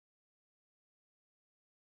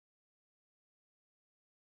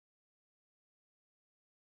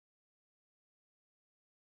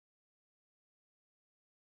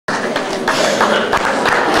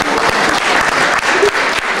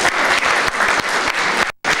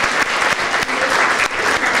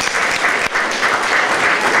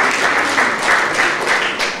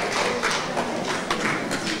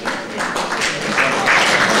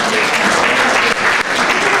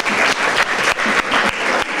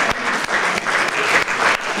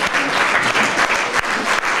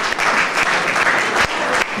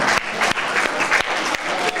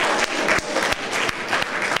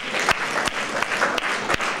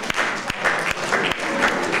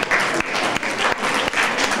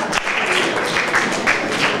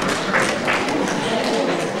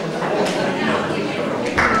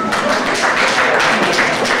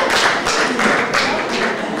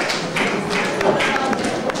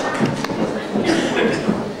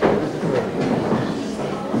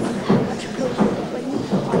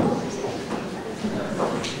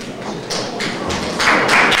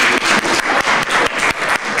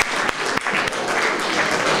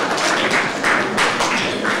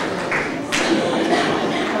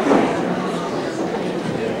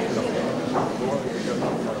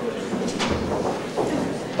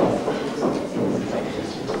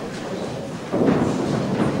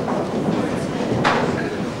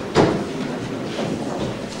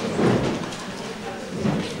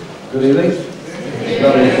Good evening. It's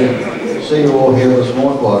lovely to see you all here this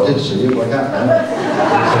morning. Well, I did see you, but I can't now.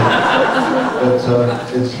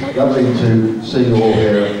 But it's lovely to see you all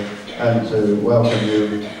here and to welcome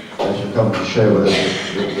you as you come to share with us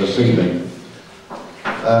this evening.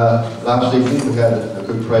 Last evening we had a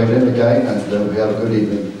good trade-in again, and we had a good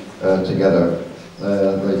evening together.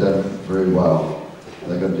 They done very well.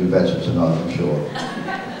 They're going to do better tonight, I'm sure.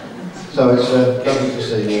 So it's lovely to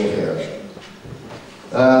see you all here.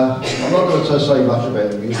 I'm not going to say much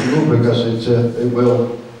about the musical because it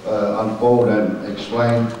will unfold and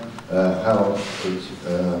explain how it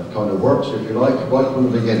kind of works, if you like, right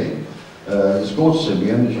from the beginning. It's called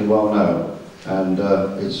Simeon, as you well know, and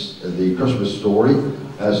it's the Christmas story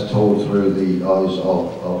as told through the eyes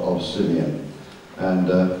of Simeon. And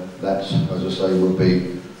that, as I say, will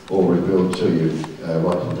be all revealed to you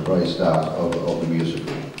right from the very start of the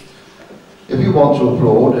musical. If you want to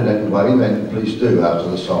applaud in any way, then please do after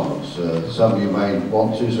the songs. Some of you may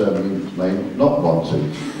want to, some of you may not want to.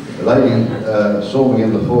 The lady saw me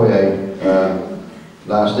in the foyer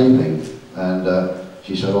last evening, and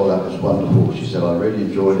she said, "Oh, that was wonderful." She said, "I really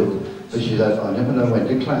enjoyed it." But she said, "I never know when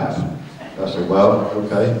to clap." I said, "Well,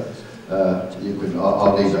 okay,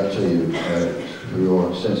 I'll leave that to you for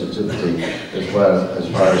your sensitivity as far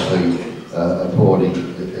as the applauding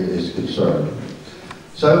is concerned."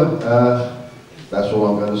 So, that's all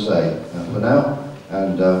I'm going to say for now,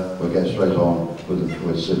 and we'll get straight on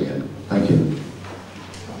with Simeon. Thank you.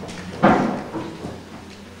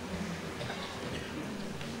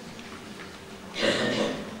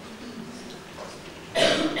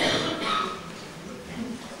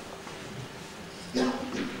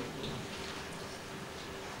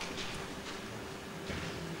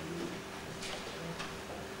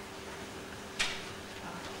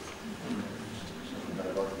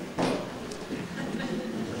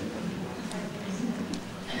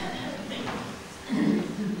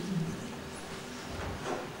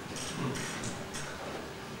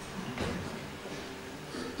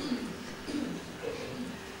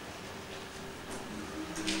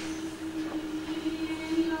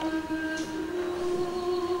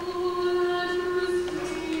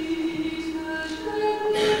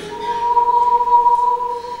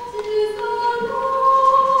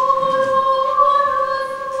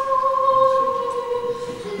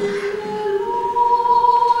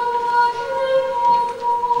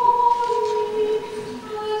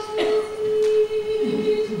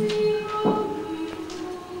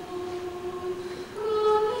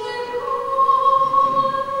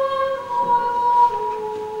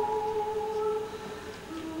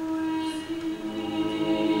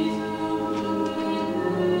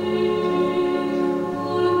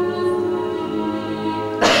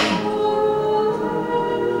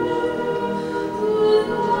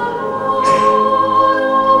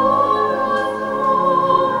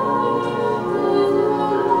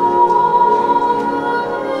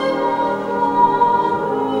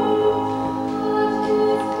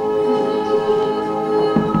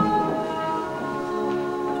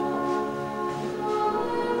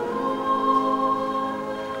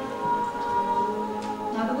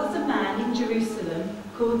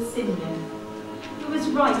 called Simeon, who was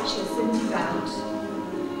righteous and devout.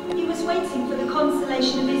 He was waiting for the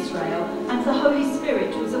consolation of Israel, and the Holy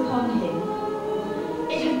Spirit was upon him.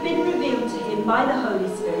 It had been revealed to him by the Holy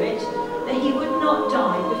Spirit that he would not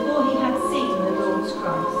die before he had seen the Lord's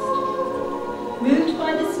Christ. Moved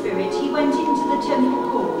by the Spirit, he went into the temple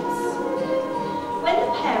courts. When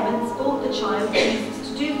the parents brought the child Jesus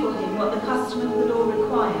to do for him what the custom of the law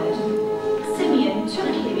required, Simeon took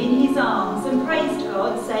him in his arms and praised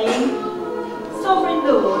God, saying, "Sovereign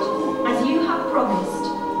Lord, as you have promised,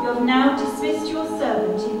 you have now dismissed your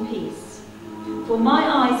servant in peace. For my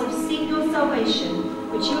eyes have seen your salvation,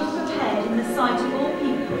 which you have prepared in the sight of all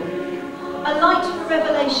people, a light for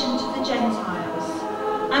revelation to the Gentiles,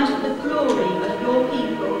 and for the glory of your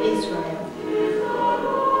people Israel."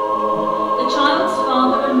 The child's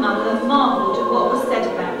father and mother marvelled at what was said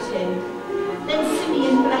about him. Then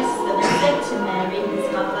Simeon blessed them and said to Mary, his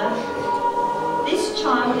mother, "This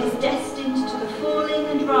child is destined to the falling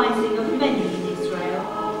and rising of many in Israel,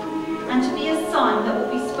 and to be a sign that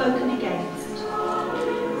will be spoken against,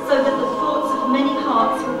 so that the thoughts of many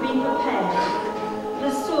hearts will be prepared.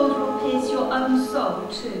 The sword will pierce your own soul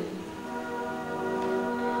too."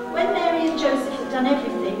 When Mary and Joseph had done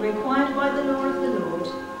everything required by the law of the Lord,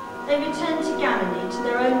 they returned to Galilee, to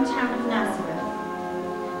their own town of Nazareth.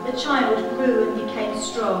 The child grew and became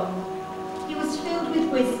strong. He was filled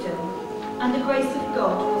with wisdom, and the grace of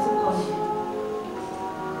God was upon him.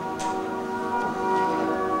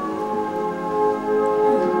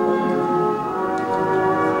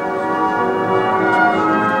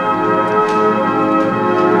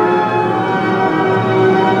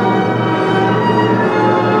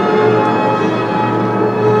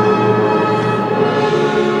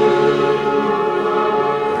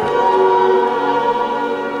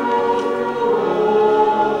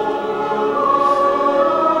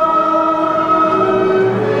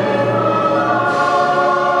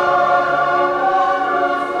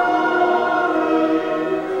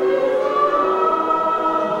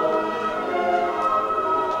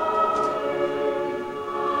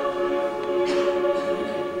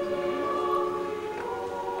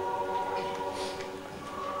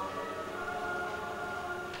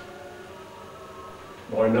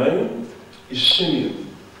 My name is Simeon.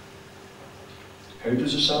 How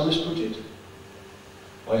does the psalmist put it?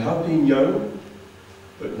 I have been young,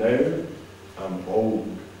 but now I'm old.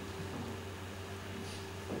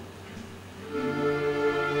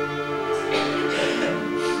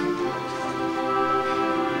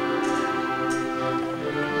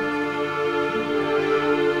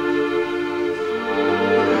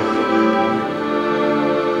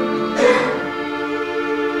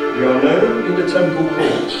 We are now in the temple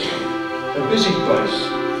courts, a busy place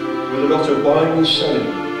with a lot of buying and selling.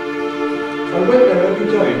 I went there every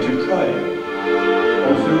day to pray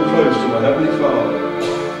and feel close to my Heavenly Father.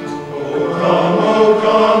 O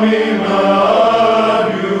come, Emmanuel,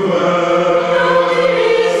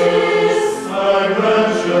 thy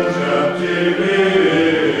ransom captive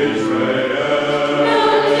Israel,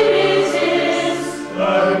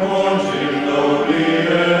 thy mourning lonely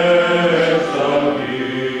exile,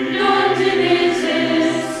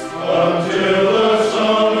 until the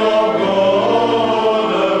Son of God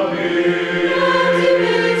appear.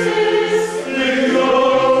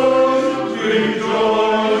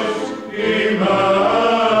 Rejoice, Emmanuel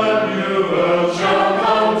shall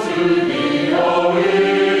come to thee, O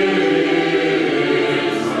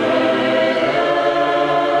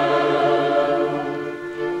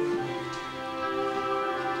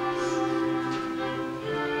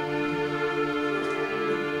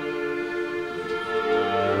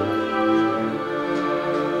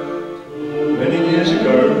Many years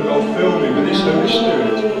ago, God filled me with His Holy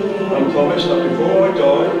Spirit and promised that before I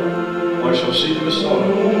die, I shall see the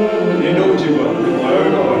Messiah, the anointed one, with my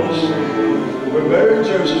own eyes. When Mary and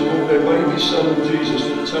Joseph brought their baby son Jesus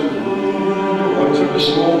to the temple, I took the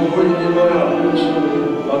small boy in my arms,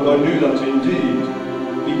 and I knew that indeed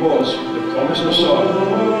he was the promised Messiah.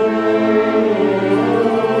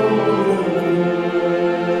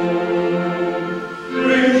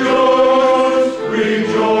 Rejoice,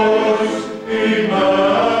 rejoice,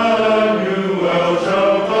 Emmanuel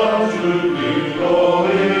shall come to thee, O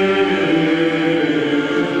Israel.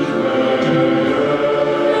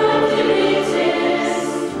 Nam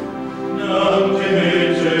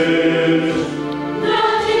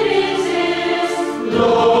timitis,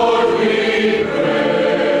 Lord we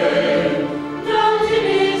pray. Nam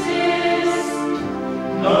timitis,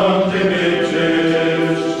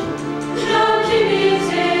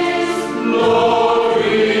 Lord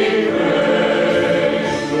we pray.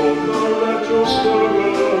 Lord, now let your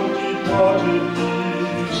servant depart in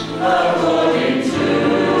peace. According to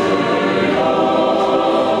Lord,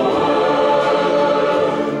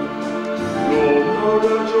 now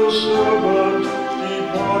let your servant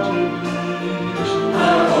depart in peace.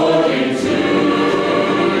 according to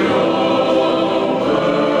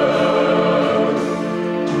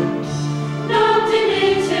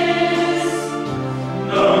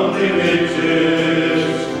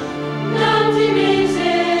Nam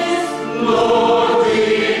timitis, Lord we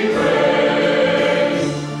pray.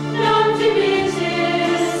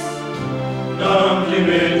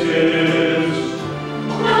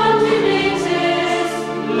 Nam timitis,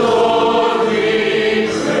 Lord we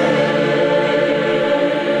pray.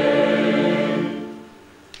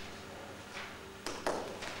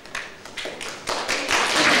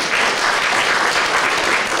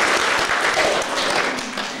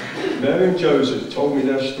 Mary and Joseph told me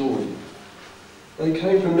their story. They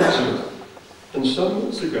came from Nazareth, and some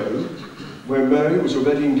months ago, when Mary was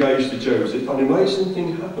already engaged to Joseph, an amazing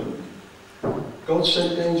thing happened. God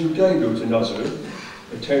sent the angel Gabriel to Nazareth,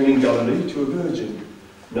 a town in Galilee, to a virgin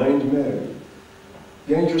named Mary.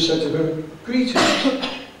 The angel said to her, "Greetings,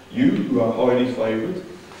 you who are highly favoured,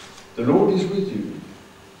 the Lord is with you."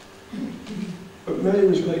 But Mary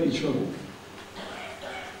was greatly troubled.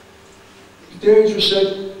 The angel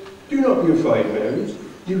said, "Do not be afraid, Mary.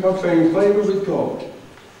 You have found favour with God.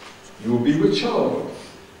 You will be with child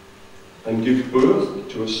and give birth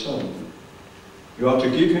to a son. You are to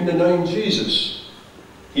give him the name Jesus.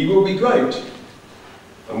 He will be great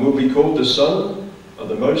and will be called the Son of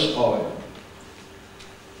the Most High."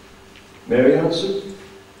 Mary answered,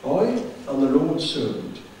 "I am the Lord's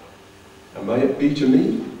servant, and may it be to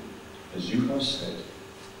me as you have said."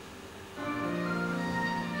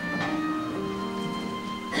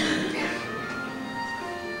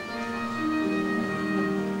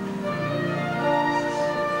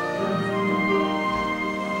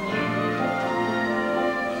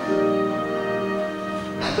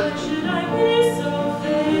 But should I be so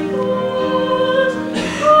favored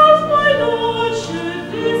that my Lord should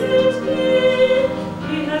visit me?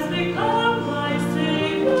 He has become my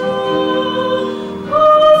Savior,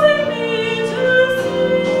 causing me to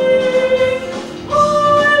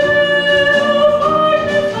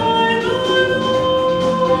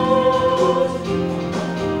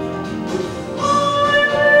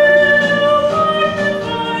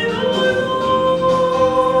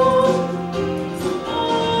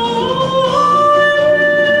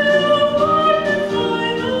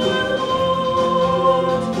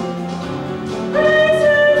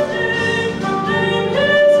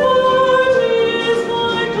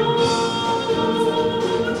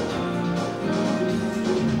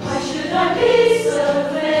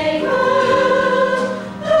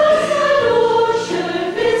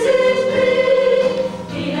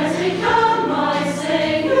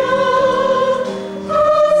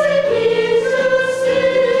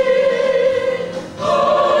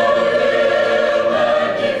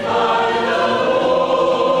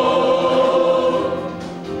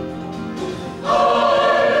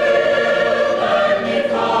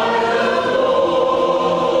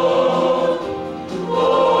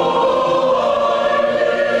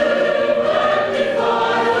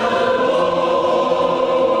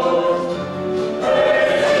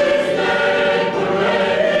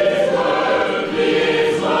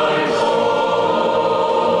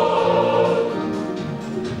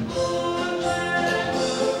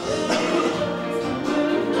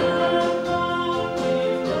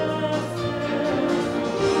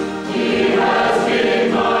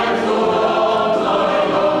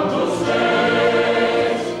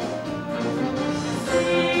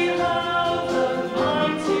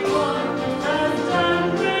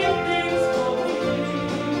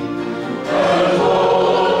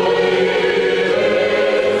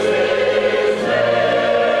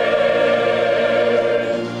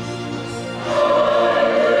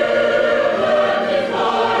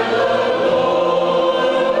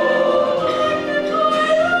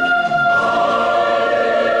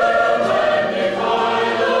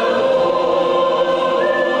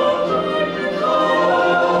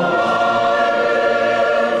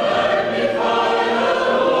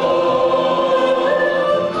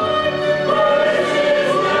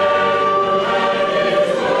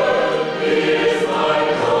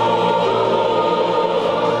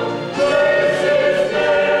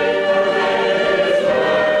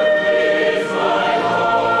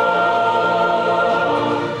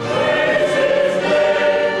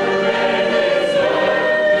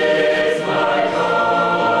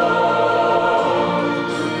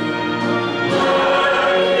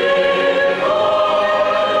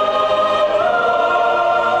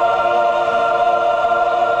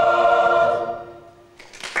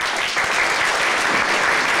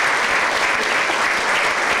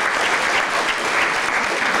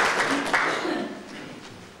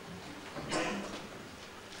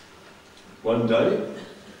One day,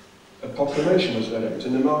 a proclamation was read out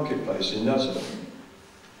in the marketplace in Nazareth.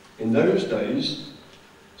 In those days,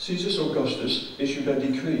 Caesar Augustus issued a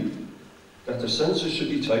decree that a census should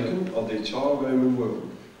be taken of the entire Roman world.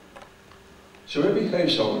 So every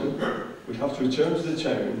householder would have to return to the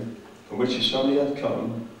town from which his family had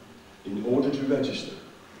come in order to register.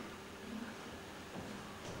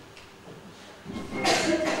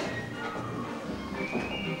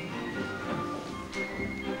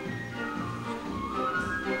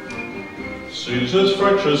 Caesar's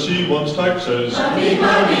fractious, he wants taxes. Money,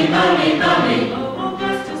 money, money, money. Oh,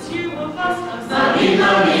 Augustus, you Augustus. Money,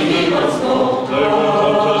 money, he wants more. They will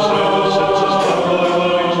come to say the census done by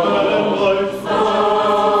money's man and life.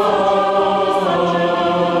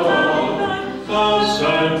 Fuss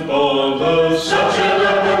and bother, Such a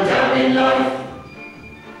up and down in life.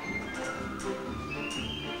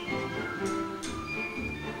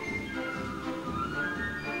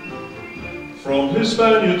 from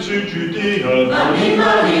Hispania to Judea. Money,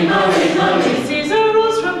 money, money, money. Caesar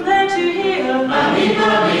rules from there to here. Money,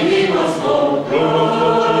 money, he wants more. Roman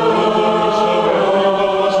country, so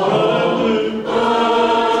everyone must run and do. I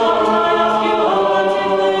ask you, what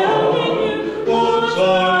if they only knew? What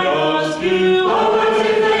I ask you, Oh, what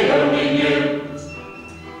if they only knew?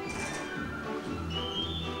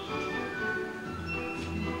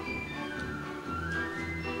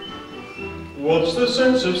 what's the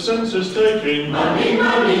sense of census taking? Money,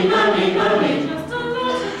 money, money, money. Just a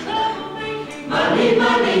lot of trouble making. Money,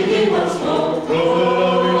 money, he wants more. Roman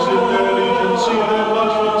armies in their legion see their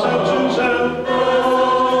march from town to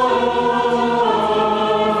town.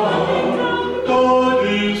 God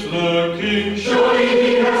is the King, Surely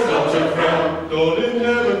he has got a frown. God in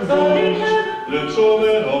heaven God in rules, heaven, let all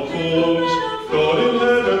men are fools. God in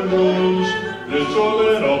heaven rules, let all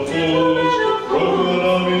men are fools. Roman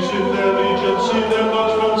armies in their legion see their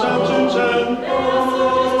march from town to town.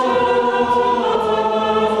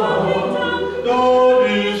 God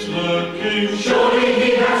is the King, Surely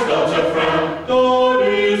he has got a frown. God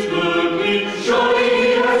is the King. Surely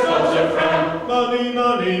he has got a frown. Money,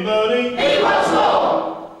 money, money. He wants more.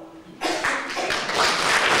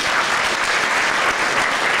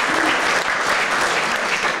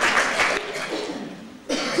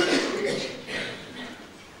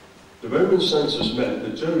 The Roman census meant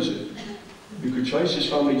that Joseph, who could trace his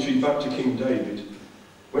family tree back to King David,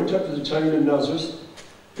 went up to the town of Nazareth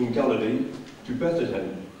in Galilee to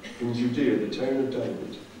Bethlehem in Judea, the town of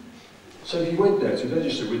David. So he went there to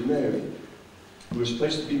register with Mary, who was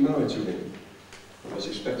placed to be married to him, and was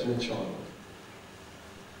expecting a child.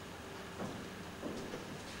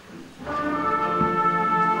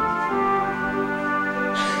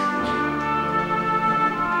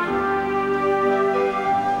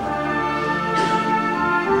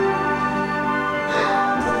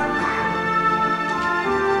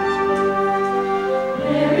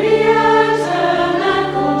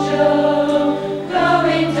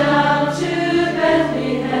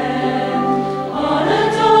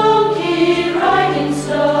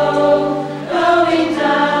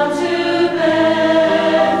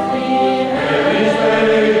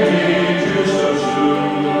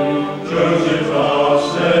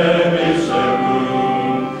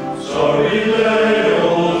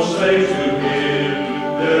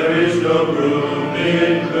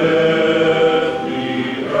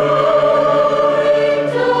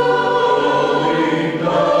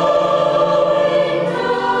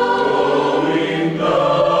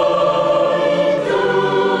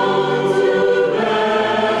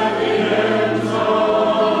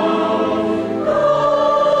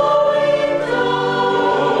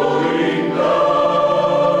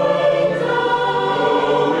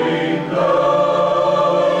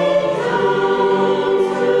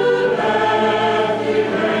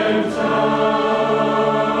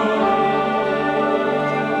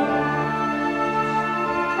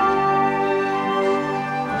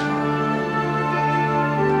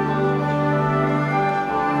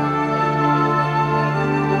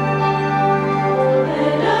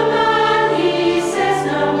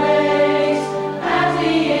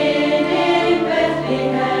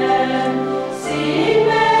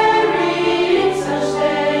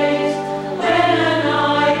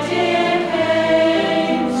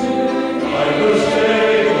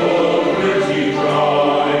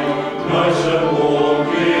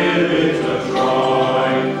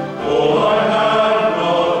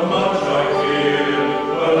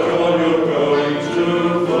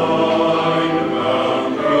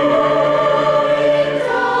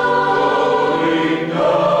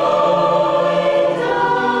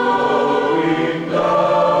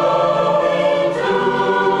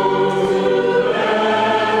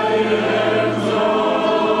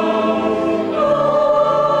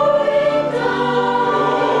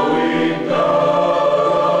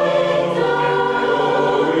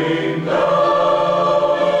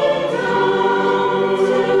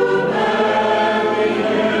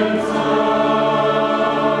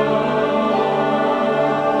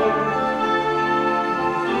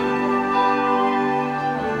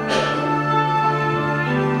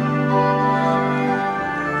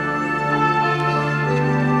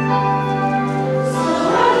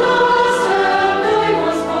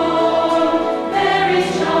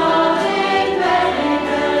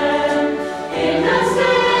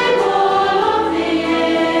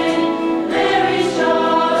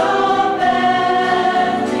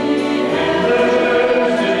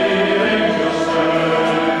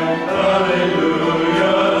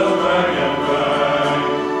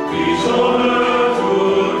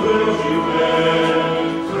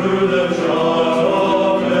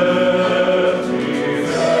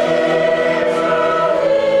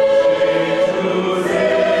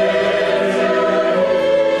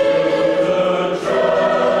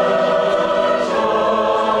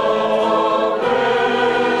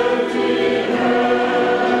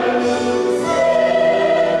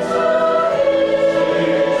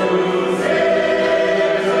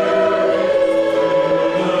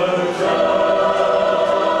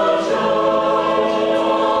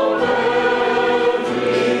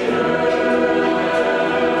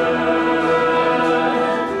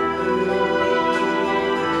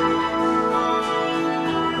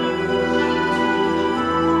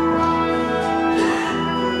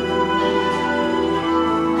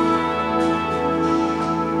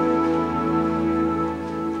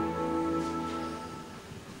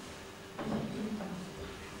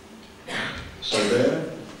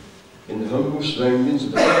 surroundings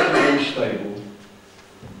of the Bethlehem stable,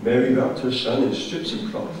 Mary wrapped her son in strips of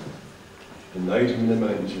cloth and laid him in the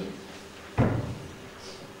manger.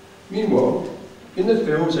 Meanwhile, in the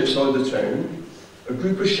fields outside the town, a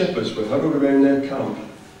group of shepherds were huddled around their camp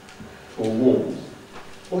for warmth,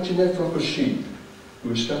 watching their flock of sheep who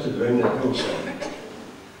were scattered around the hillside.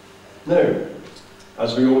 Now,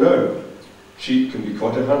 as we all know, sheep can be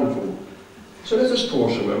quite a handful, so let us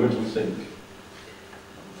pause for a moment and think.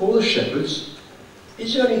 For the shepherds,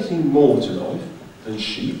 is there anything more to life than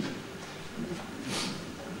sheep?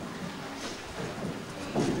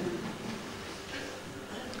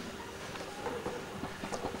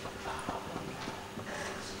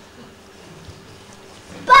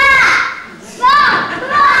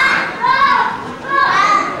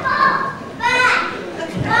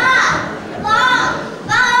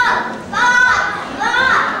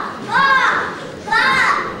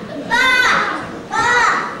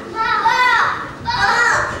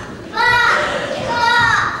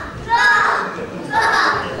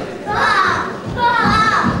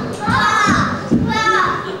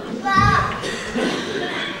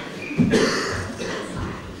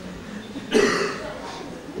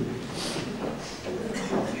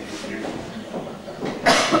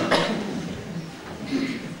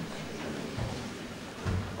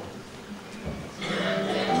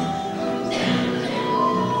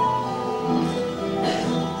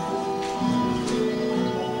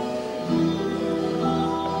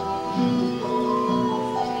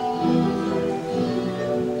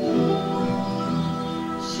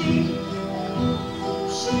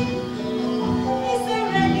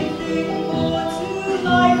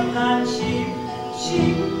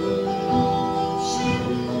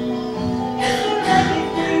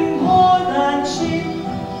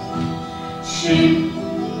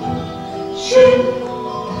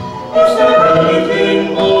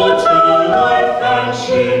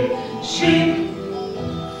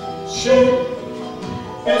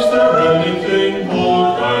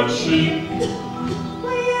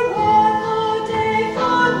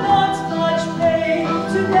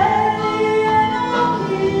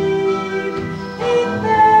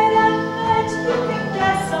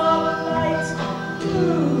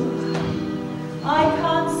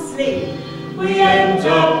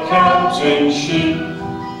 mountain sheep,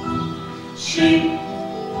 sheep,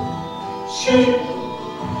 sheep.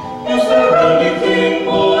 Is there anything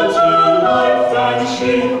more to life than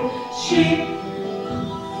sheep, sheep,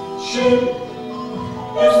 sheep?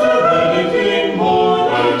 Is there anything more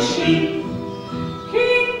than sheep?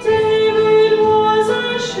 King David was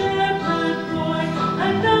a shepherd boy,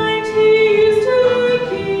 and 90 used to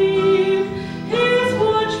keep. His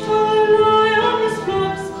watchful eye on his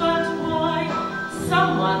flocks, but why?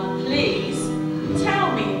 Someone please tell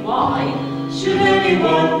me why. Should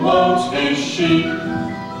anyone want his sheep,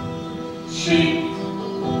 sheep,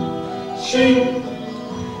 sheep?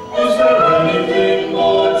 Is there anything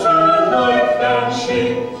more to life than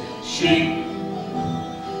sheep, sheep,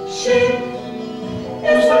 sheep?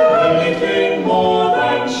 Is there anything more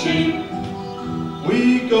than sheep?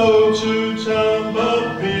 We go to town,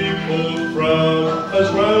 but people frown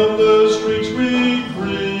as round the streets we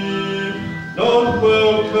grieve. Not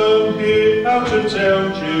welcome here, out of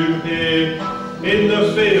town you hear. In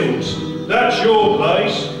the fields, that's your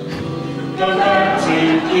place. Go there to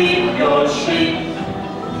keep your sheep.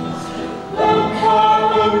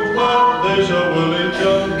 There's a woolly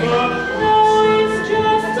jumper. No, it's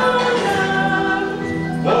just a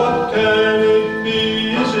lamb. What can it be?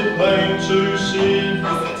 Is it plain to see?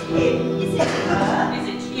 Is it him? Is it her? Is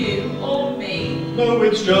it you or me? No,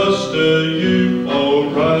 it's just a ewe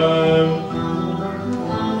or ram.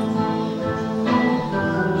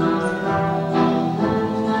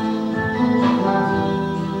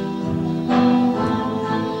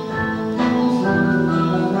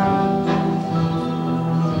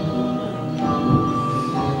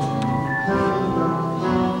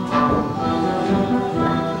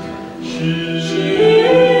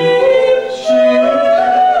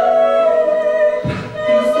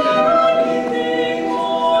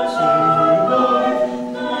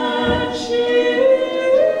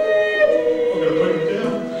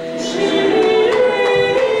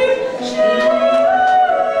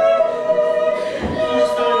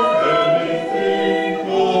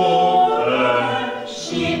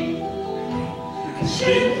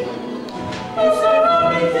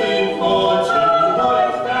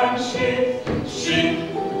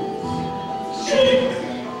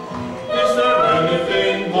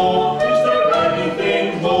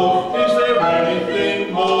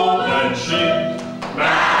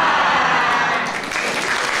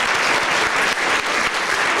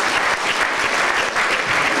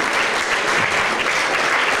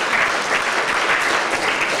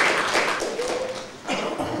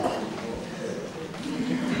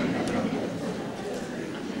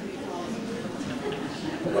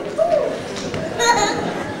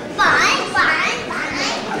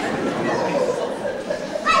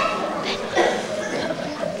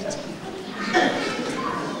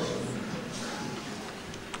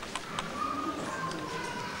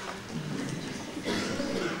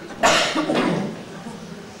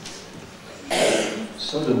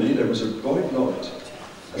 Suddenly there was a bright light,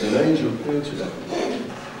 and an angel appeared to them.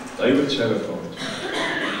 They were terrified.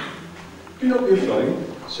 "Do not be afraid,"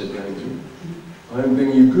 said the angel. "I am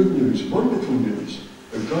bringing you good news, wonderful news,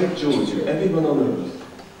 of great joy to everyone on earth.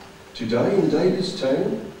 Today in David's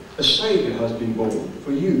town, a Saviour has been born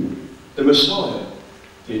for you, the Messiah,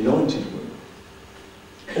 the Anointed One."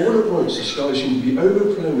 All at once the sky seemed to be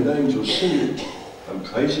overflowing with angels singing and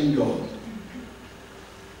praising God.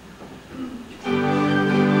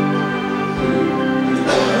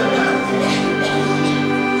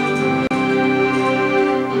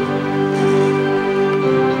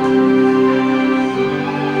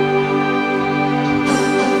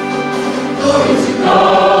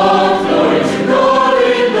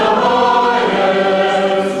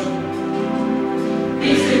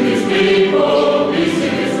 Peace in his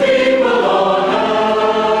people on earth.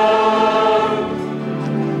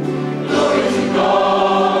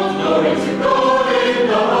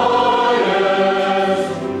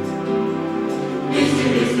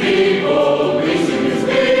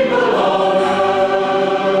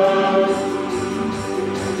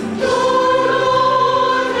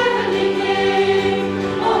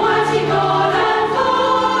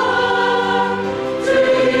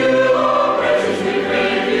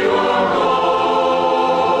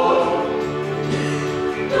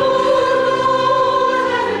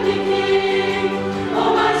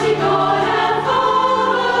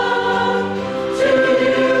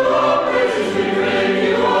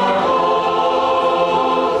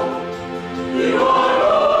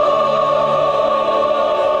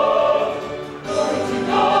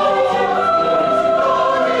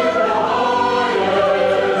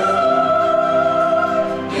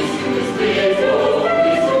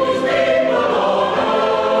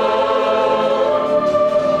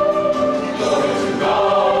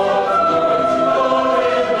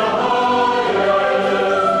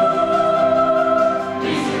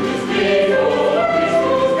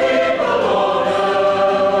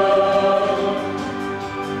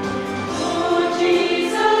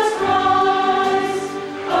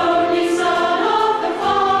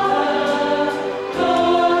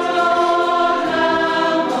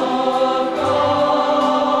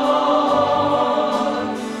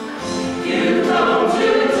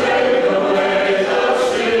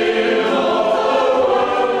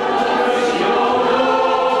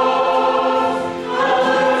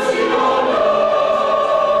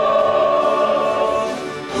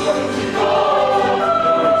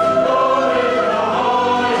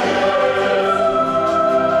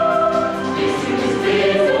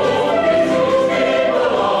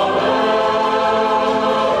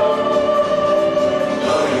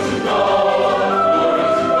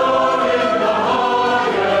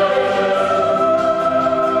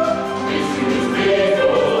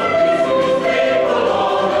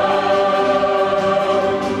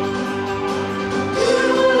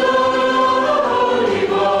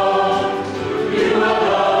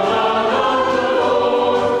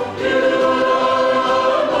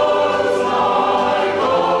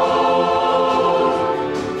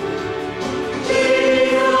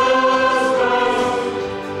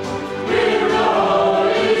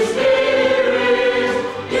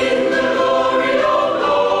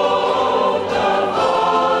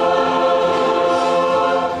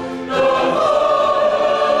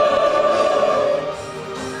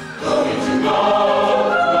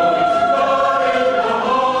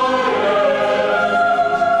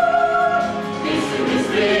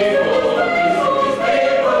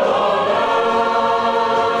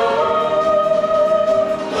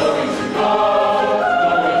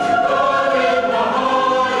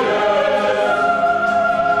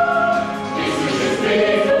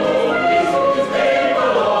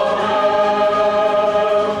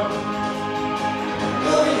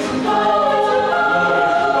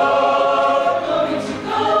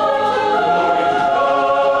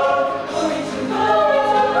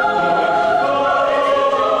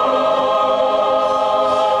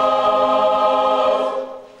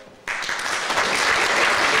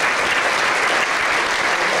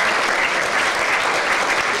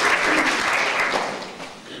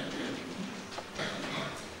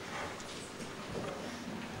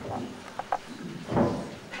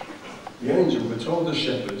 the angel had told the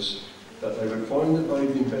shepherds that they would find the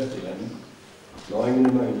baby in Bethlehem, lying in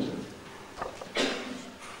a manger.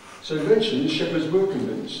 So eventually the shepherds were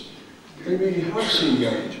convinced. They really had seen the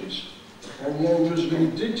angels, and the angels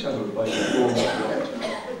really did tell them the baby born that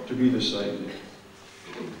night to be the Saviour.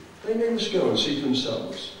 They must go and see for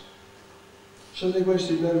themselves. So they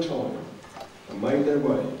wasted no time and made their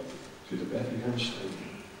way to the Bethlehem stable.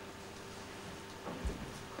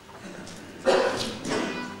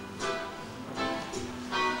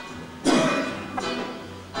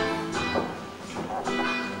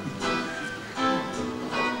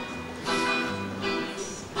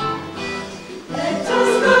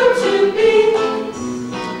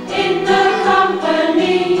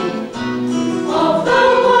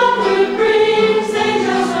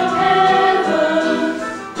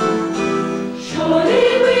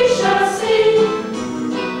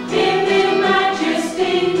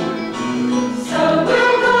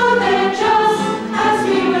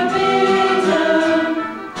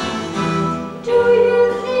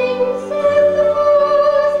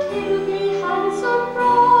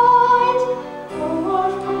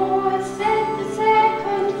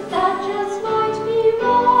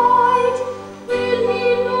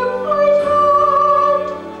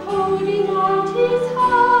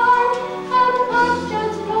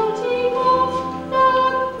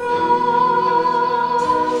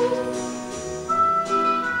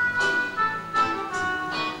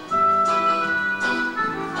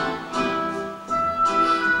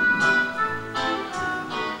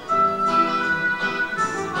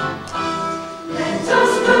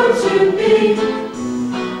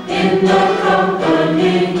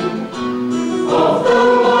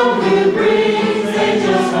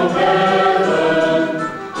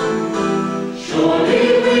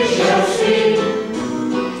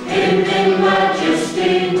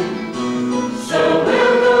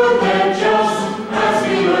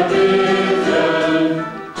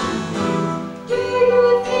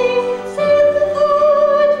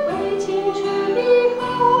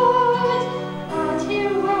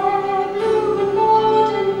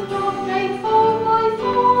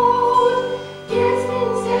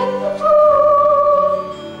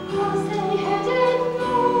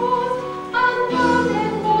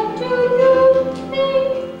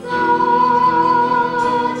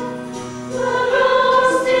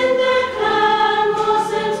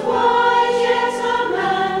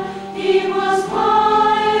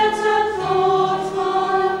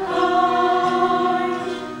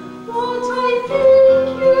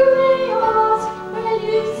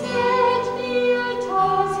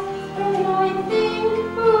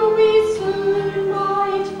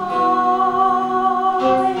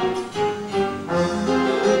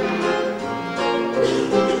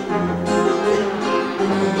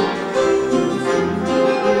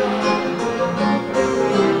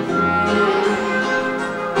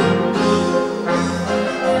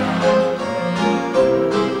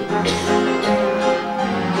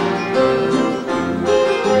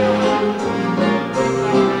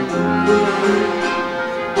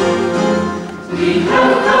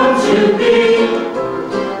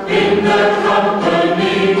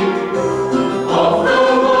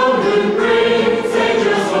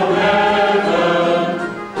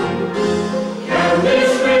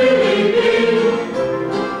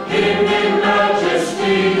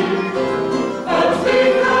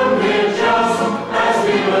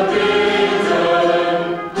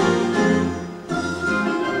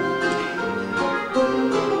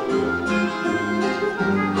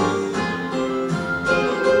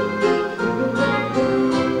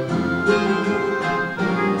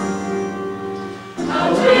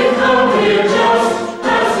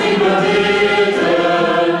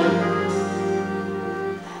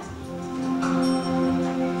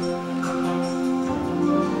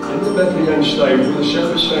 Bethlehem stable, the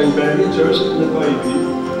shepherds found Mary, Joseph and the baby,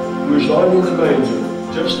 who was lying in the manger,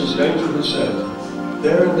 just as the angel had said.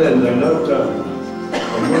 There and then they knelt down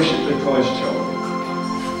and worshipped the Christ child.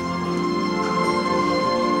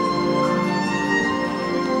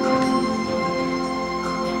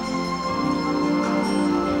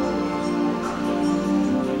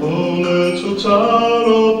 O little town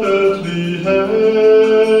of Bethlehem,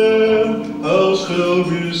 how still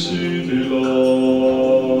we see thee lie.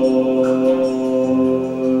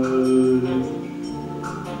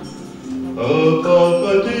 Above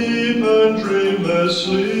a deep and dreamless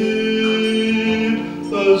sleep,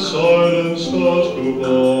 the silent stars go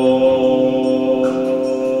by.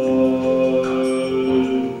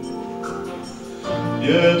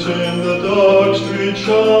 Yet in the dark street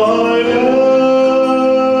shine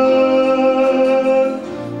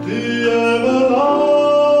the everlasting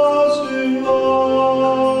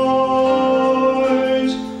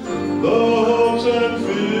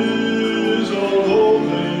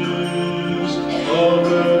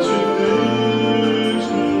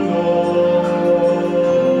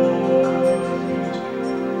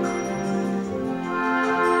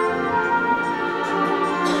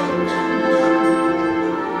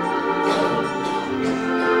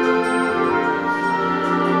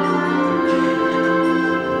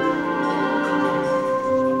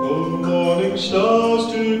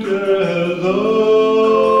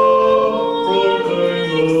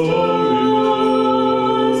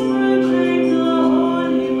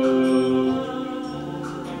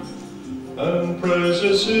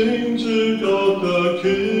Praises sing to God the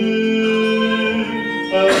King,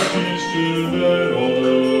 and peace to men on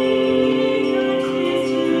earth.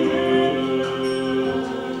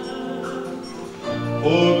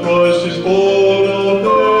 For Christ is born on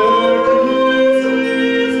Mary,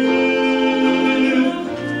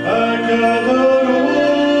 and gathered all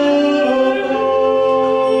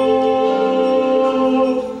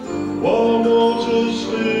above. While mortals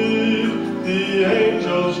sleep, the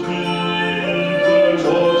angels greet.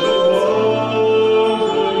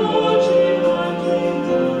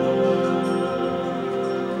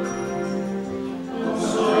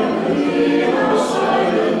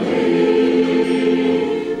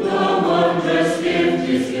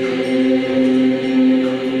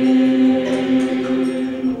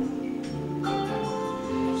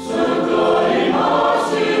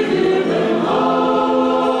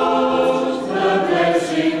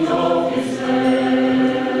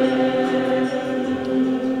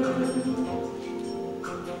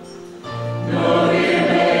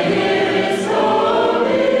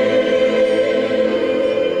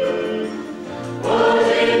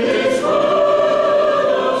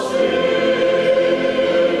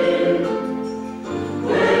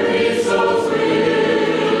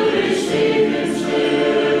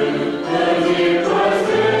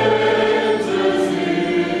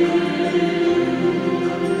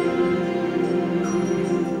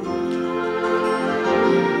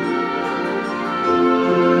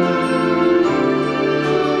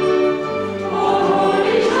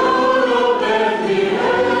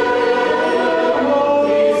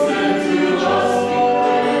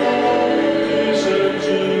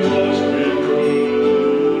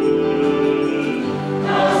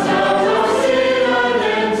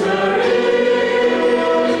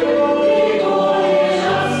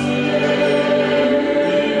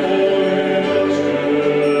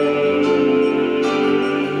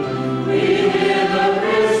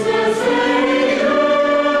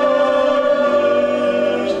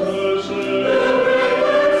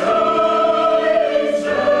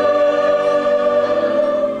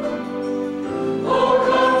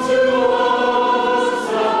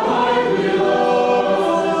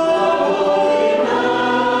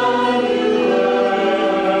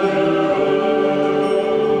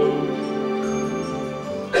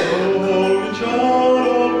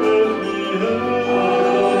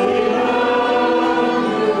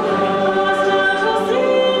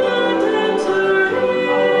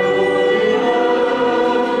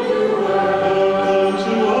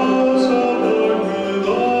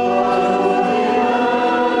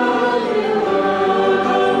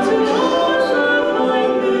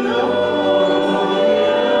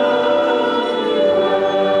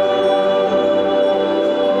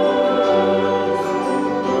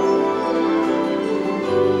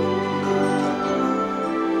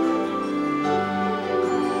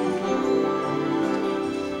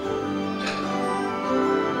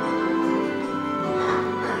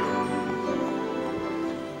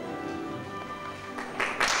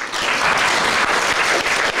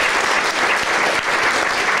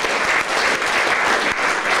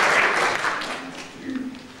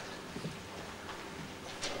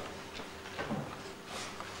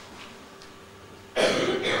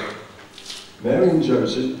 Mary and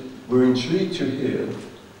Joseph were intrigued to hear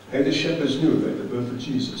how the shepherds knew about the birth of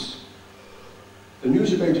Jesus. The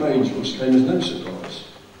news about angels came as no surprise.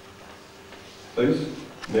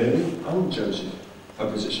 Both Mary and Joseph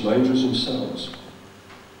had visits from angels themselves.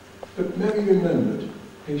 But Mary remembered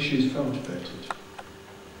how she had felt about it.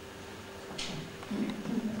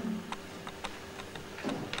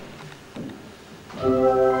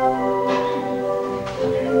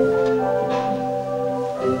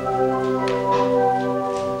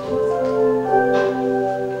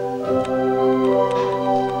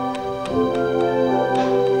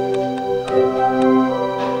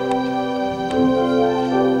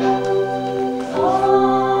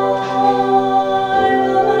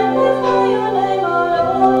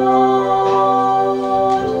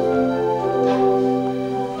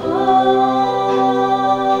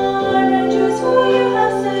 You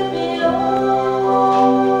have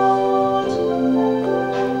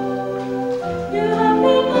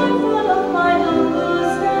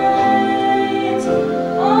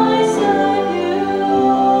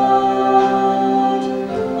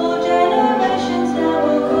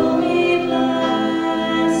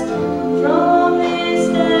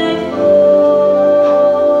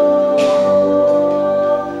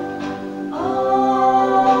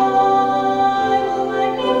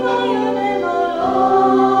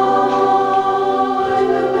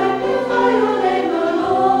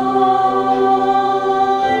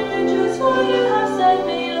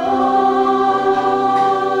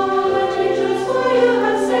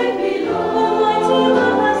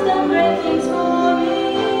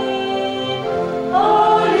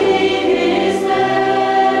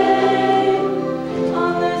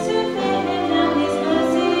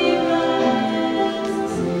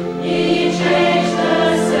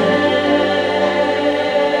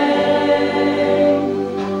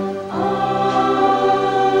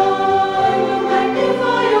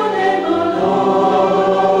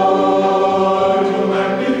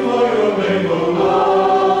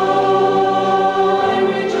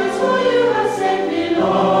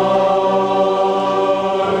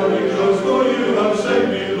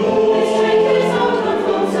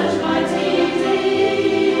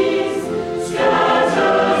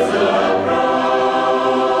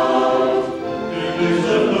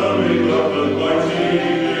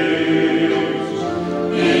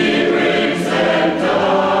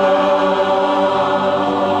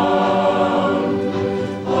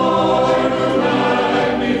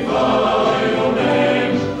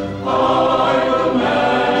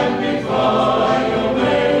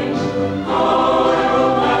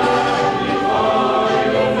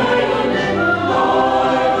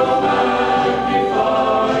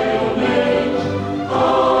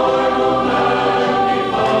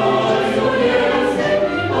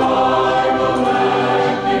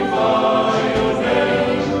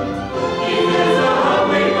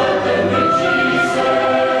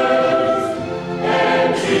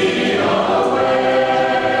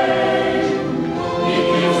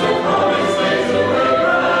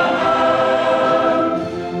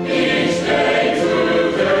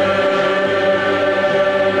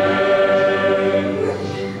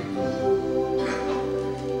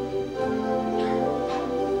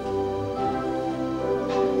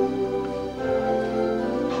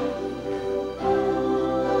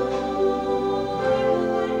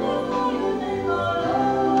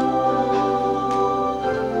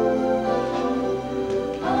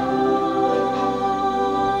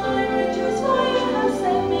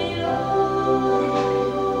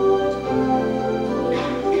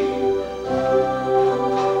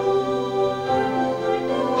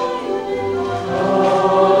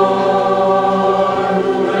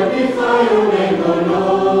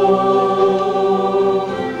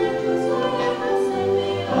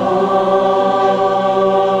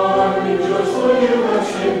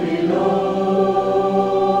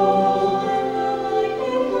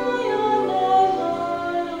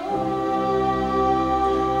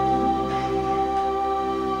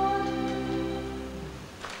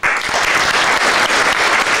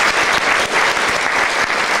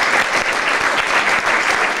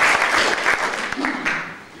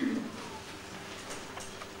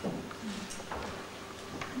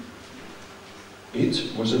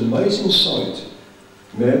It was an amazing sight.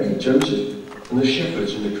 Mary, Joseph, and the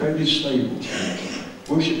shepherds in the crowded stable,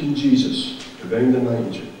 worshipping Jesus around the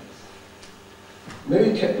manger.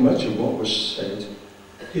 Mary kept much of what was said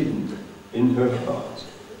hidden in her heart.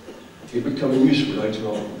 It would come in useful later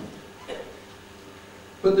on.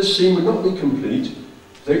 But the scene would not be complete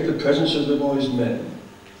without the presence of the wise men,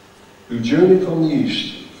 who journeyed from the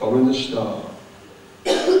east, following the star.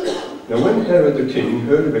 Now when Herod the king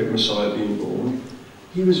heard about Messiah being born,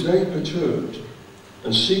 he was very perturbed,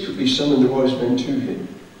 and secretly summoned the wise men to him.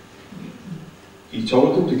 He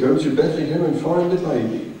told them to go to Bethlehem and find the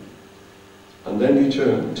baby, and then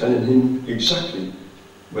return, telling him exactly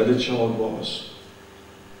where the child was.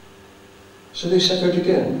 So they set out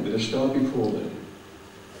again with the star before them.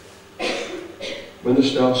 When the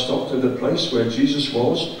star stopped at the place where Jesus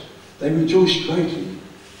was, they rejoiced greatly.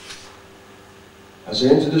 As they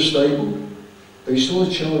entered the stable, they saw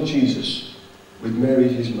the child Jesus with Mary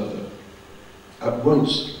his mother. At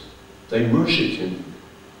once they worshipped him,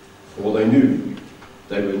 for they knew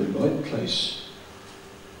they were in the right place.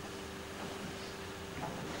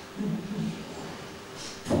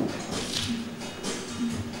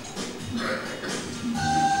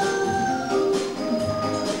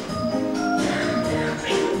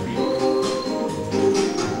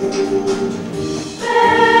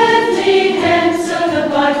 Bethlehem, so the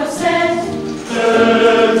Bible says.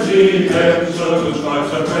 Bethlehem, so the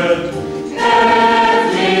scribes have read.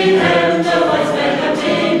 Bethlehem, the wise men have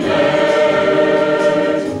been heard.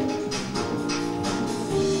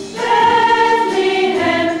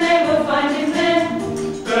 Bethlehem, they will find him there.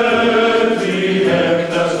 Bethlehem,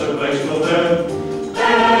 that's the place for them.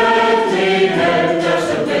 Bethlehem, that's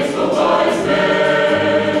the place for wise men.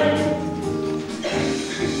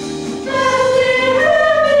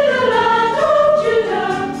 Bethlehem in the land of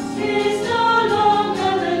Judah is no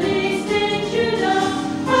longer the least in Judah.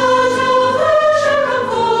 Out of her shall come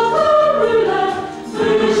forth a ruler, who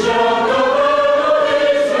shall govern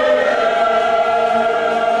Israel.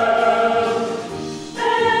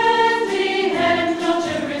 Bethlehem, not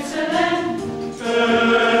Jerusalem.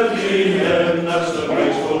 Bethlehem, that's the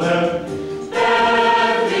place for them.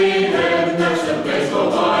 Bethlehem, that's the place for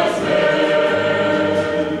wise men.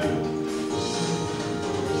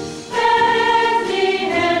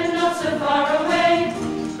 Bethlehem, not so far away.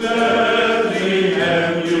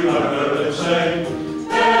 Bethlehem, you have heard them say.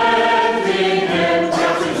 Bethlehem,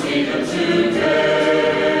 just as even today.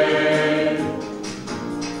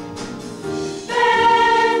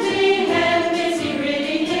 Bethlehem, is he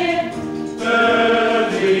really here?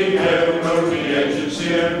 Bethlehem, wrote the ancients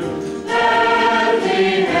here.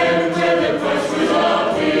 Bethlehem, where the Christ will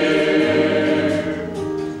appear.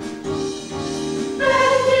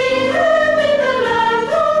 Bethlehem in the land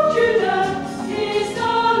of Judah is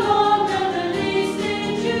no longer the least in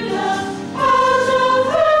Judah. Out of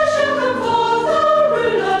her shall come forth a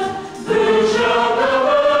ruler, who shall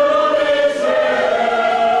govern Israel.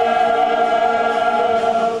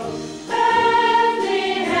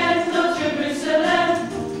 Bethlehem, not Jerusalem.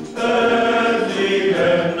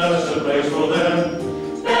 Bethlehem, that's the place for them.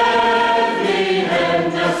 Bethlehem,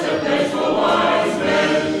 that's the place for wise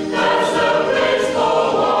men. That's the place for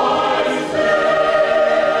wise men.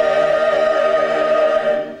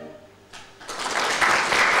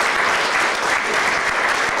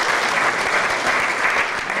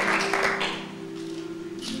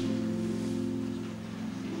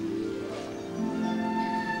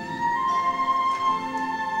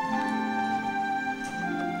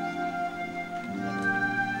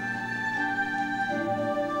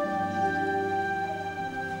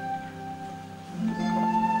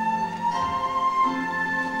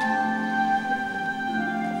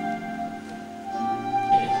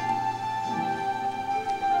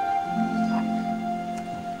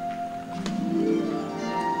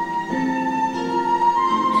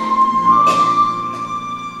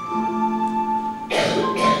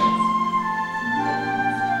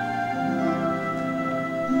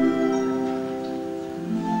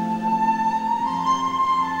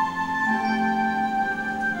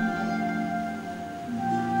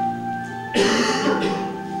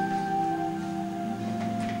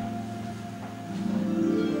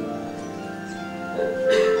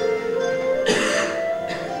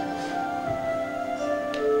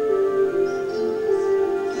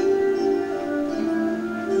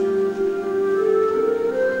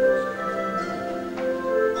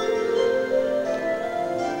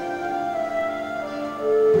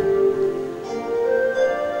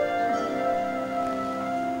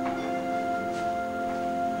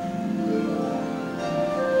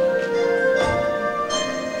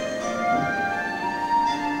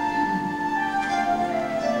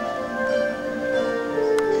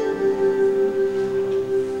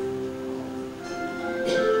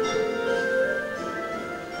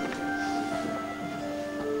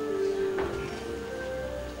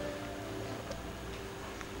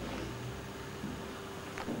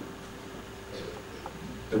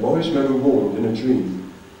 The wise men were warned in a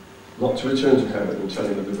dream not to return to Herod and tell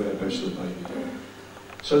him of the whereabouts of the baby.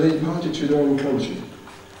 So they departed to their own country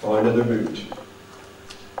by another route.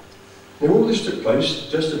 Now all this took place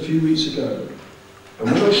just a few weeks ago, and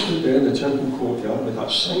when I stood there in the temple courtyard with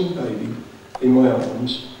that same baby in my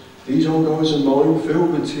arms, these old eyes of mine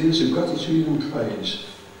filled with tears of gratitude and praise,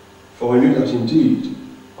 for I knew that indeed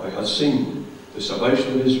I had seen the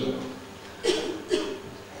salvation of Israel.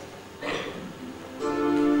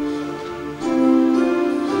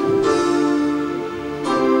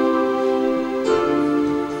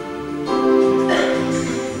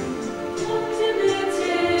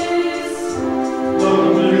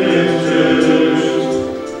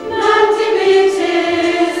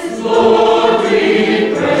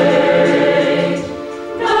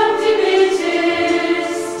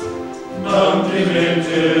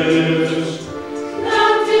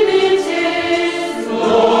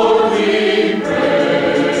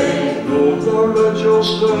 Let your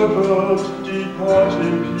servant depart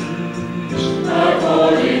in peace,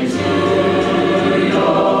 according to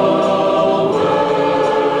your word.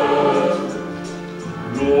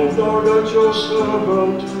 Lord, now let your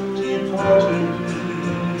servant depart in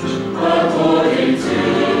peace, according to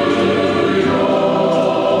your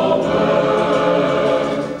word.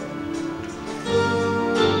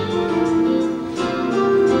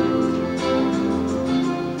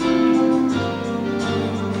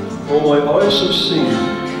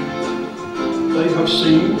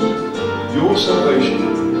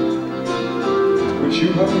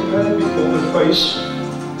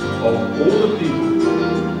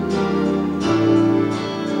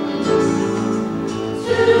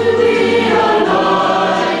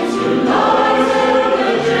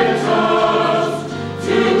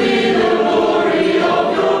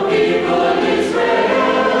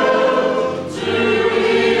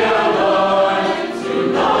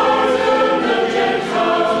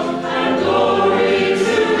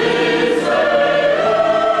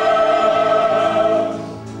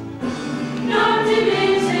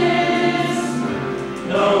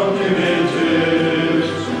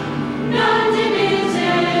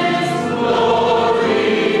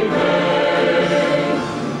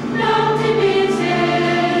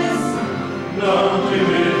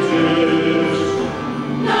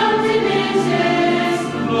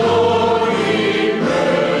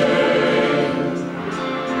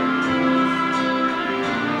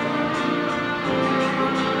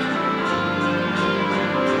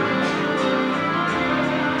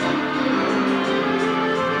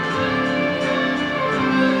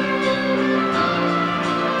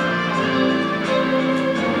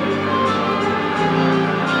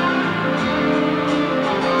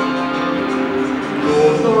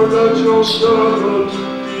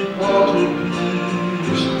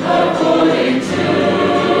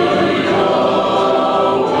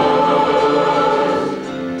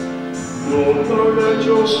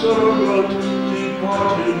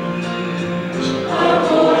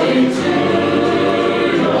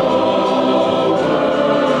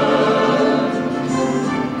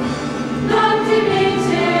 Non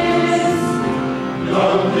dimittis,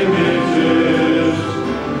 non dimittis,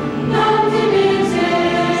 non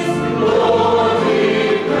dimittis. Lord, we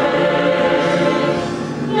pray.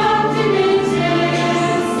 Non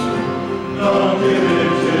dimittis, non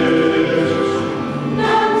dimittis,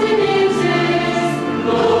 non dimittis.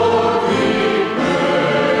 Lord, we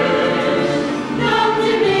pray. Non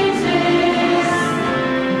dimittis, non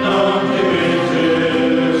dimittis,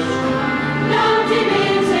 non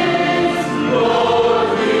dimittis. Lord,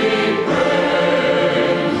 we pray.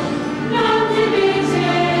 Non dimittis,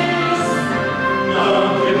 non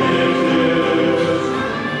dimittis.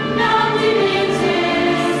 non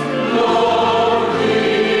dimittis. Lord, we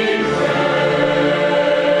pray.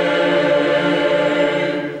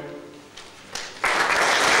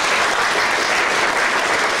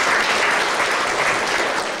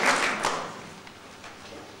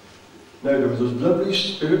 Now there was this lovely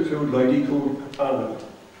spirit-filled lady called Anna,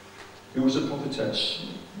 who was a prophetess.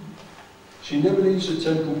 She never leaves the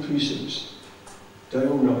temple precincts, day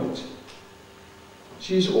or night.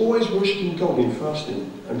 She is always worshipping God in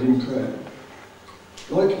fasting and in prayer.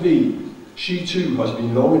 Like me, she too has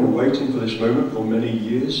been longing and waiting for this moment for many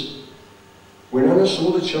years. When Anna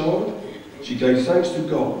saw the child, she gave thanks to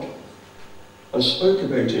God and spoke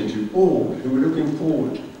about him to all who were looking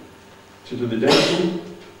forward to the redemption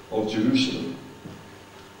of Jerusalem.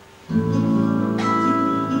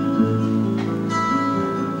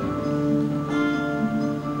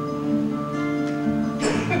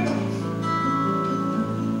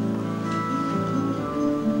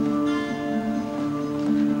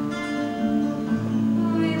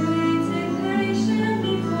 We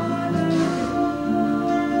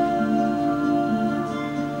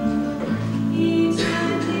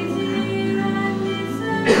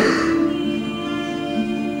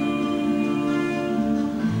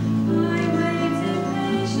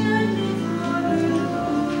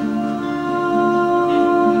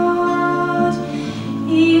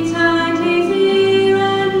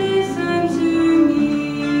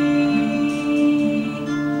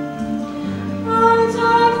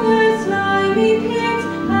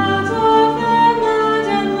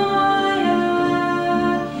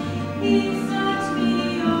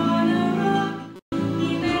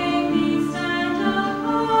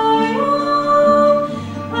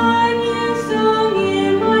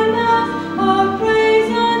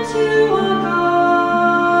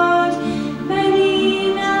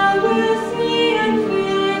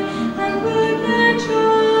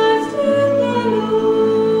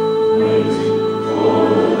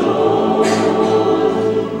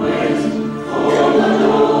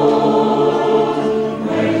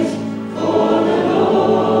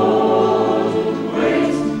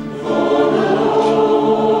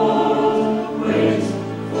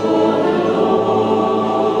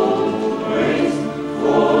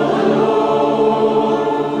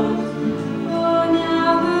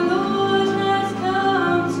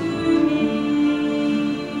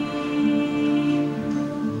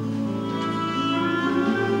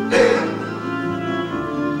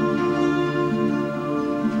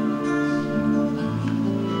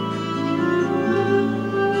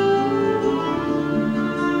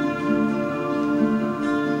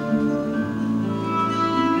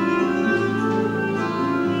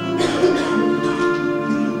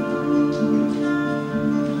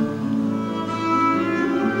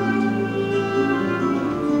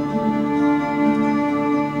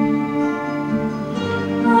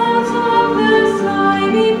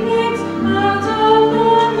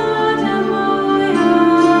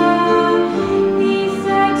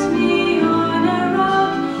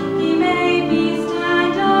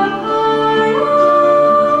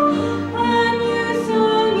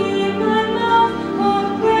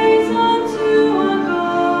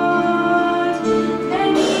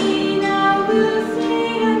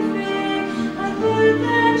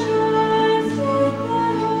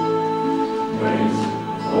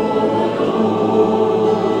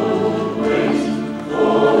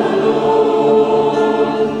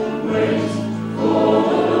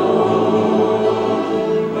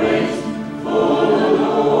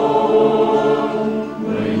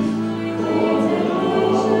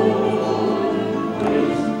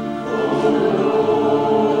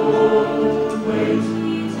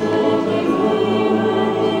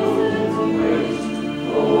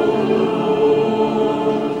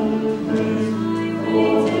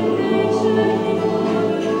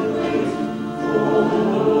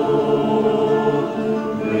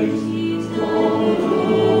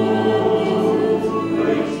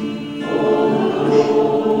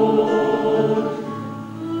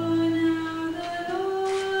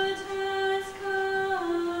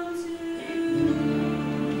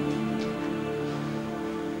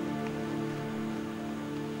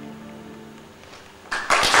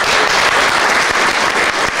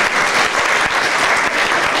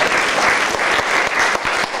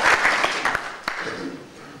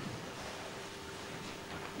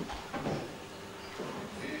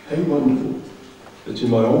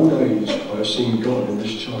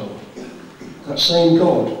That same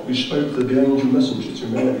God who spoke through the angel messenger to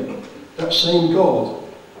Mary. That same God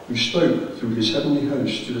who spoke through his heavenly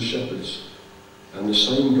host to the shepherds. And the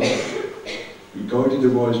same God who guided the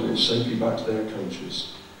wise men safely back to their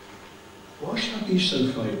countries. Why should I be so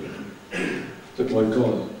favoured that my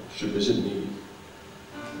God should visit me?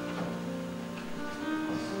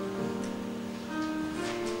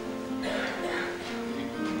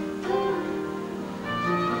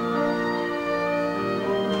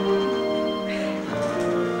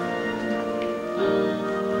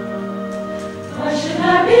 Why should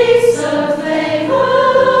I be so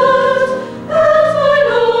favored that my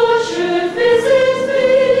Lord should visit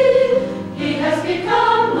me? He has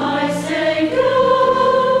become my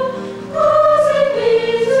Saviour, causing me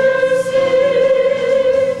to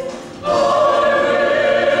sing. I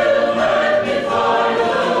will magnify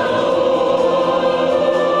the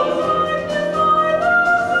Lord.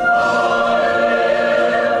 I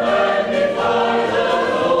will magnify the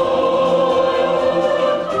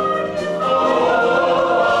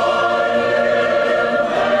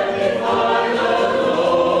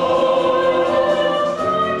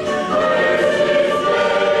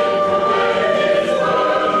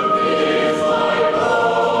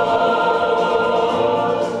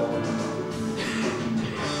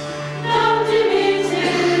Nam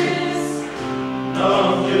dimittis,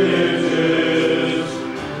 Nam dimittis,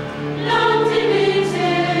 nam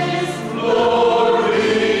dimittis, Lord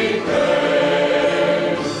we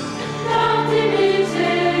pray. nam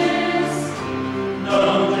dimittis,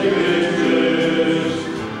 Nam dimittis,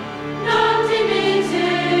 nam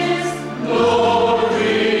dimittis, Lord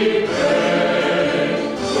we pray.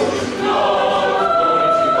 Glory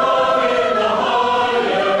to God in the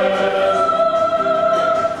highest.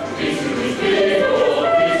 Peace to his people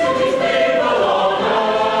on earth.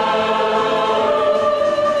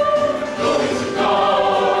 Glory to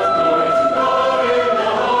God in the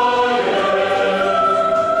highest.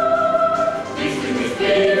 Peace to his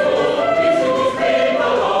people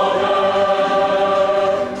on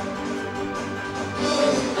earth.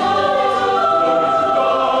 glory to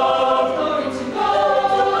God, glory to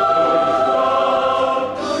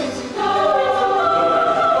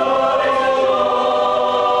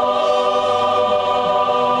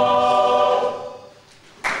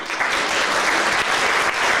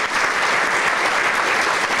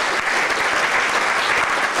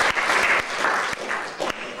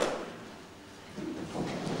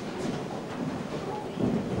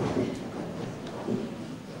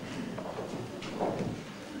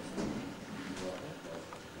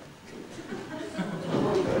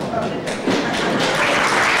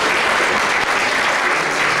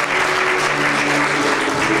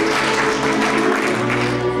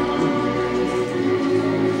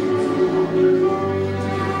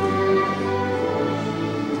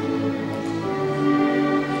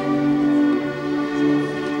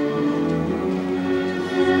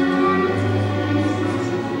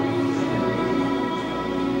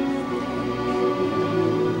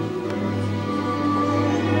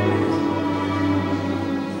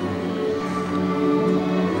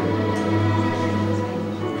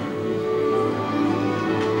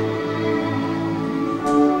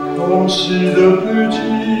Come see the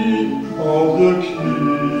beauty of the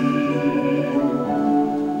King.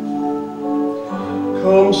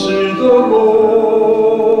 Come see the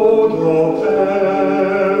Lord of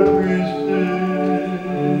everything.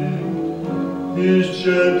 His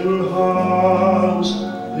gentle hands,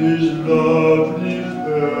 his lovely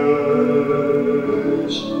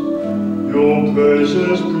face. Your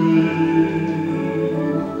praises bring,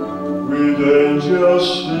 with angels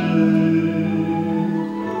sing.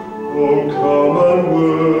 Oh, come and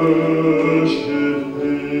worship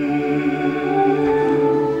Him.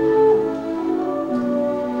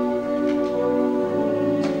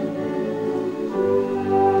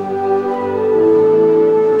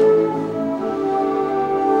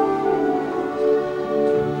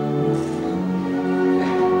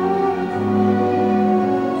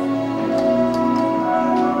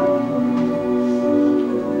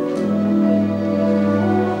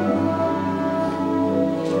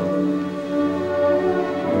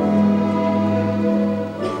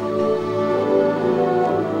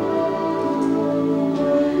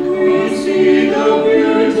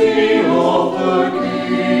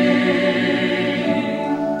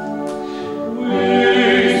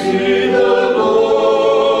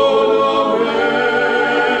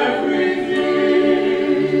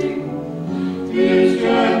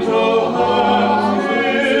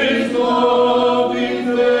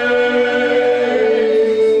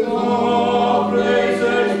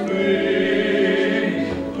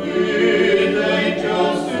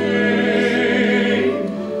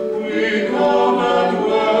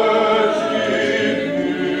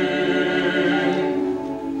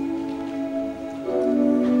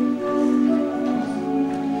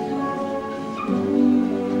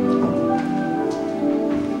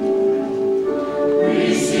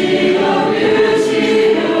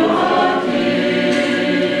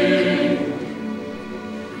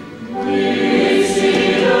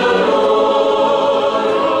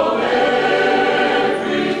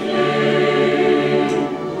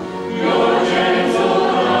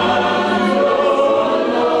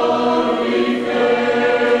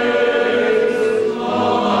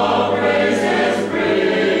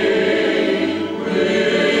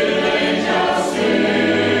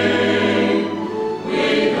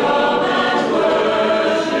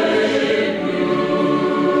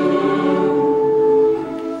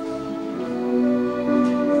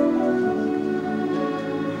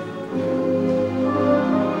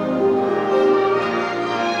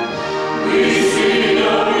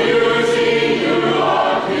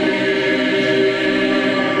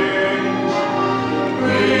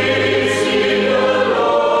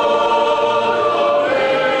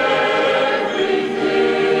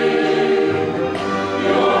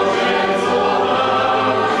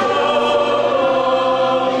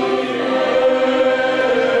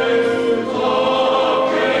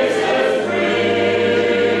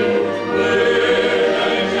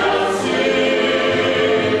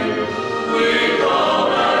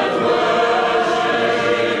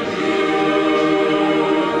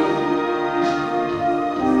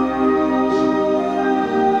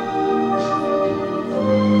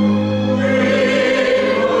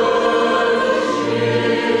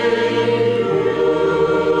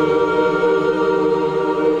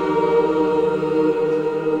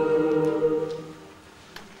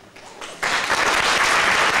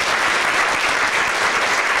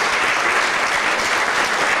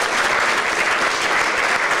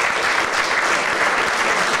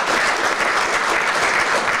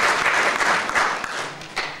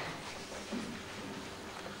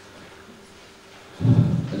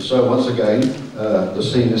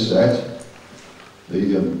 scene is set,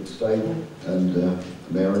 the stable, and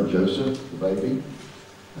Mary and Joseph, the baby,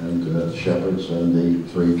 and the shepherds and the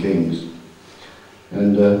three kings.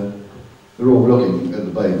 And they're all looking at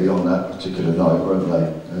the baby on that particular night, weren't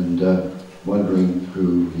they? And wondering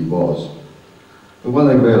who he was. But when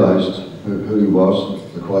they realised who he was,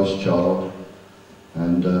 the Christ child,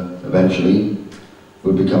 and eventually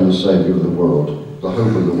would become the Saviour of the world, the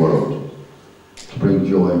hope of the world, to bring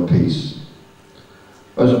joy and peace.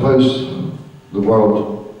 I suppose the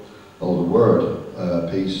world, or the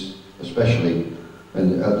word peace, especially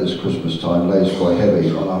at this Christmas time, lays quite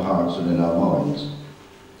heavy on our hearts and in our minds.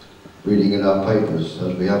 Reading in our papers,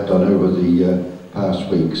 as we have done over the past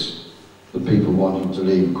weeks, the people wanting to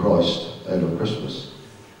leave Christ out of Christmas,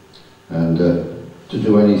 and to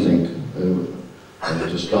do anything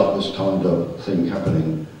to stop this kind of thing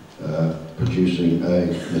happening, producing a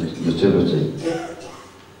nativity.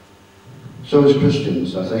 So as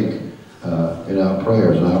Christians, I think, in our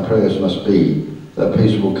prayers, and our prayers must be that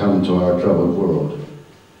peace will come to our troubled world,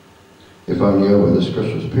 if only over this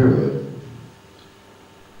Christmas period.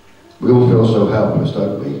 We all feel so helpless,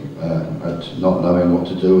 don't we, at not knowing what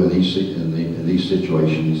to do in these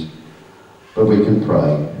situations. But we can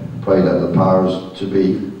pray that the powers to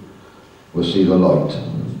be will see the light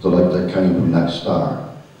that came from that star,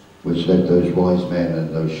 which led those wise men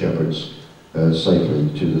and those shepherds safely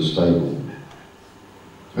to the stable.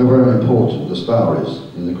 How very important the star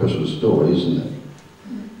is in the Christmas story, isn't it?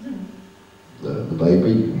 The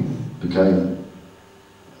baby became,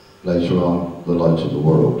 later on, the light of the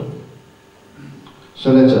world.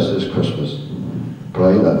 So let us this Christmas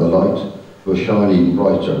pray that the light will shine even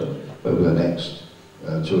brighter over the next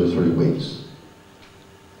 2 or 3 weeks.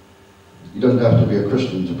 You don't have to be a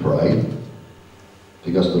Christian to pray,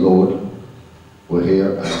 because the Lord will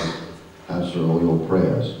hear and answer all your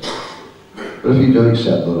prayers. But if you do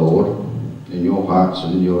accept the Lord in your hearts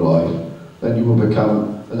and in your life, then you will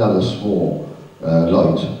become another small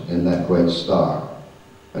light in that great star,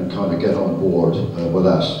 and kind of get on board with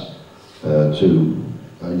us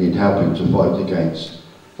in helping to fight against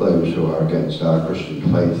those who are against our Christian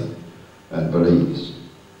faith and beliefs.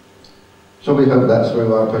 So we hope that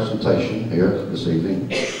through our presentation here this evening,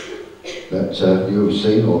 that you have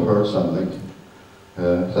seen or heard something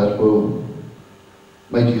that will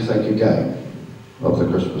make you think again of the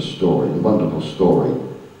Christmas story, the wonderful story,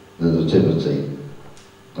 the Nativity,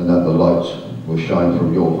 and that the light will shine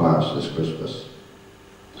from your hearts this Christmas.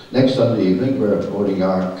 Next Sunday evening, we're holding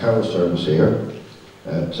our carol service here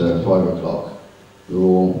at 5 o'clock. You're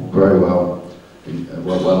all very well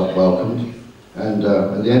welcomed. And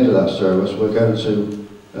at the end of that service, we're going to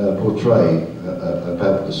portray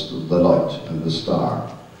about the light and the star.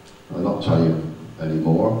 I'll not tell you any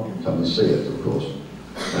more. Come and see it, of course.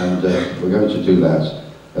 And we're going to do that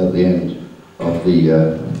at the end of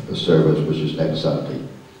the service, which is next Sunday.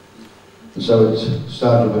 And so it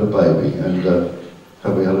started with a baby, and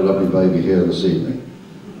we had a lovely baby here this evening.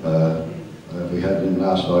 We had him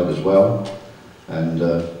last night as well, and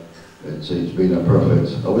it's been a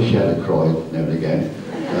perfect. I wish he hadn't cried now and again.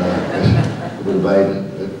 It would have made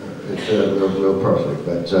it real perfect.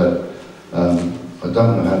 But I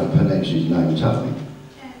don't know how to pronounce his name. Tell me.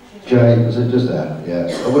 Jay, is it just that? Yeah.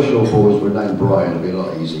 I wish your boys were named Brian. It'd be a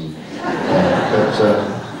lot easy.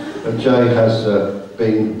 But Jay has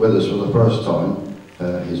been with us for the first time.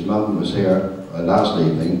 His mum was here last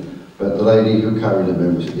evening, but the lady who carried him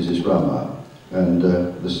in is his grandma, and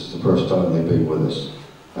this is the first time they've been with us,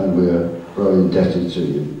 and we're very indebted to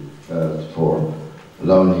you for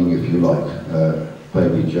loaning, if you like,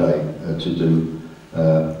 baby Jay to do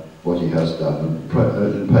what he has done, and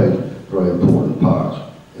played a very important part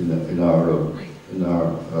in our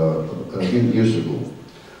musical.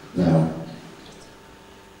 Now,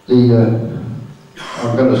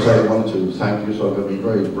 I'm going to say 1 or 2 thank yous. I'm going to be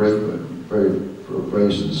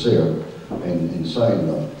very sincere in saying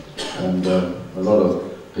them. And a lot of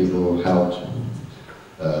people have helped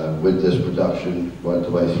with this production right the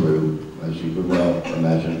way through. As you can well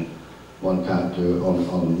imagine, one can't do it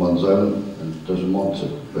on one's own and doesn't want to,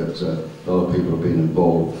 but a lot of people have been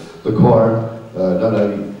involved. The choir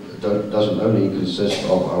doesn't only consist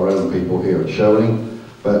of our own people here at Sholing,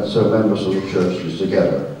 but members of the churches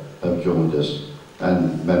together have joined us,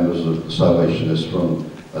 and members of the Salvationists from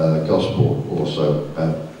Gospel also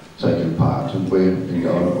have taken part, and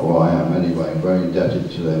or I am anyway, very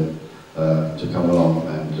indebted to them to come along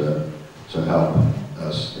and to help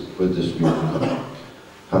us with this musical,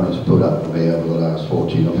 having to put up with me over the last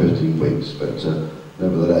 14 or 15 weeks, but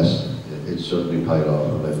nevertheless, it's certainly paid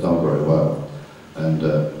off, and they've done very well, and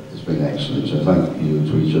it's been excellent, so thank you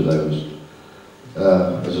to each of those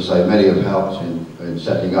As I say, many have helped in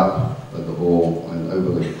setting up the hall and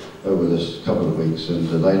over this couple of weeks, and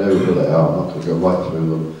they know who they are. I'm not going to go right through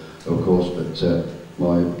them, of course, but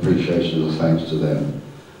my appreciation and thanks to them.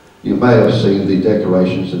 You may have seen the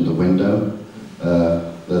decorations in the window.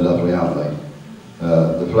 They're lovely, aren't they?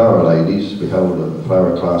 The flower ladies, we hold a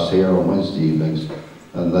flower class here on Wednesday evenings,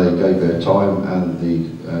 and they gave their time and the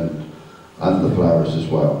flowers as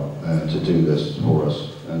well to do this for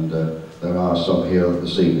us. And there are some here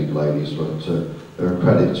this evening, ladies, but they're a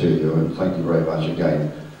credit to you, and thank you very much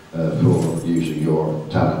again for using your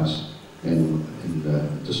talents in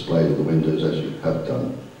display of the windows as you have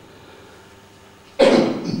done.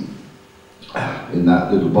 In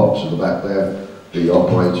that little box at the back there, the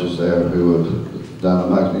operators there who have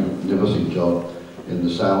done a magnificent job in the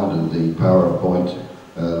sound and the PowerPoint,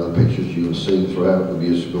 the pictures you have seen throughout the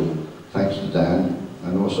musical, thanks to Dan,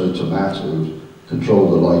 and also to Matt, who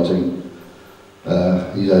controlled the lighting.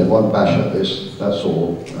 He's had one bash at this, that's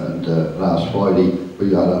all, and last Friday we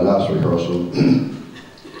had our last rehearsal,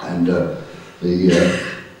 and the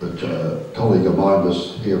colleague of mine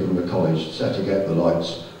was here from the college setting up the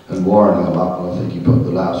lights and wiring them up, and I think he put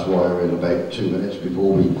the last wire in about 2 minutes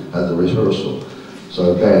before we had the rehearsal.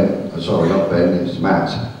 So Ben, sorry not Ben, it's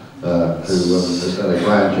Matt, who has done a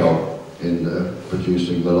grand job in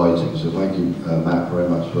producing the lighting, so thank you Matt very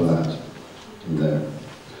much for that in there.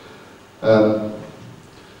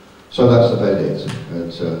 So that's about it.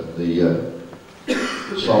 It's,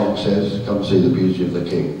 the song says, come see the beauty of the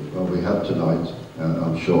King. Well, we have tonight,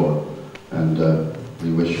 I'm sure, and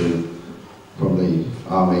we wish you from the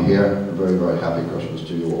army here a very, very happy Christmas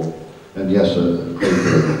to you all. And yes, a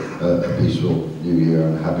peaceful New Year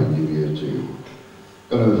and a happy New Year to you.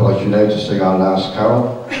 I'm going to invite you now to sing our last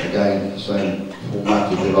carol. Again, the same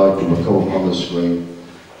format if you like, we'll record on the screen,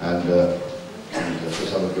 and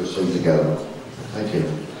let's have a good sing together. Thank you.